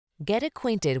Get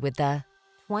acquainted with the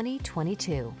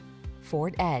 2022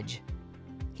 Ford Edge.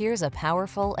 Here's a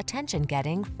powerful,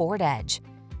 attention-getting Ford Edge.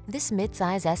 This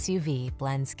midsize SUV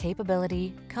blends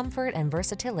capability, comfort, and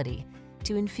versatility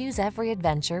to infuse every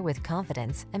adventure with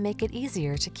confidence and make it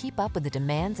easier to keep up with the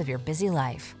demands of your busy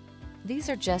life. These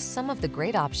are just some of the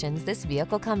great options this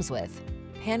vehicle comes with: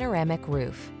 panoramic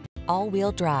roof,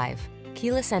 all-wheel drive,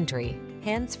 keyless entry,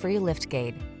 hands-free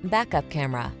liftgate, backup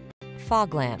camera,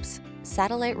 fog lamps,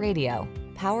 satellite radio,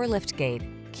 power liftgate,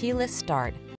 keyless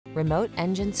start, remote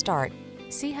engine start.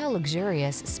 See how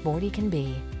luxurious sporty can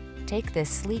be. Take this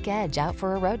sleek Edge out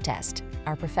for a road test.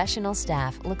 Our professional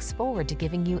staff looks forward to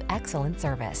giving you excellent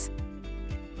service.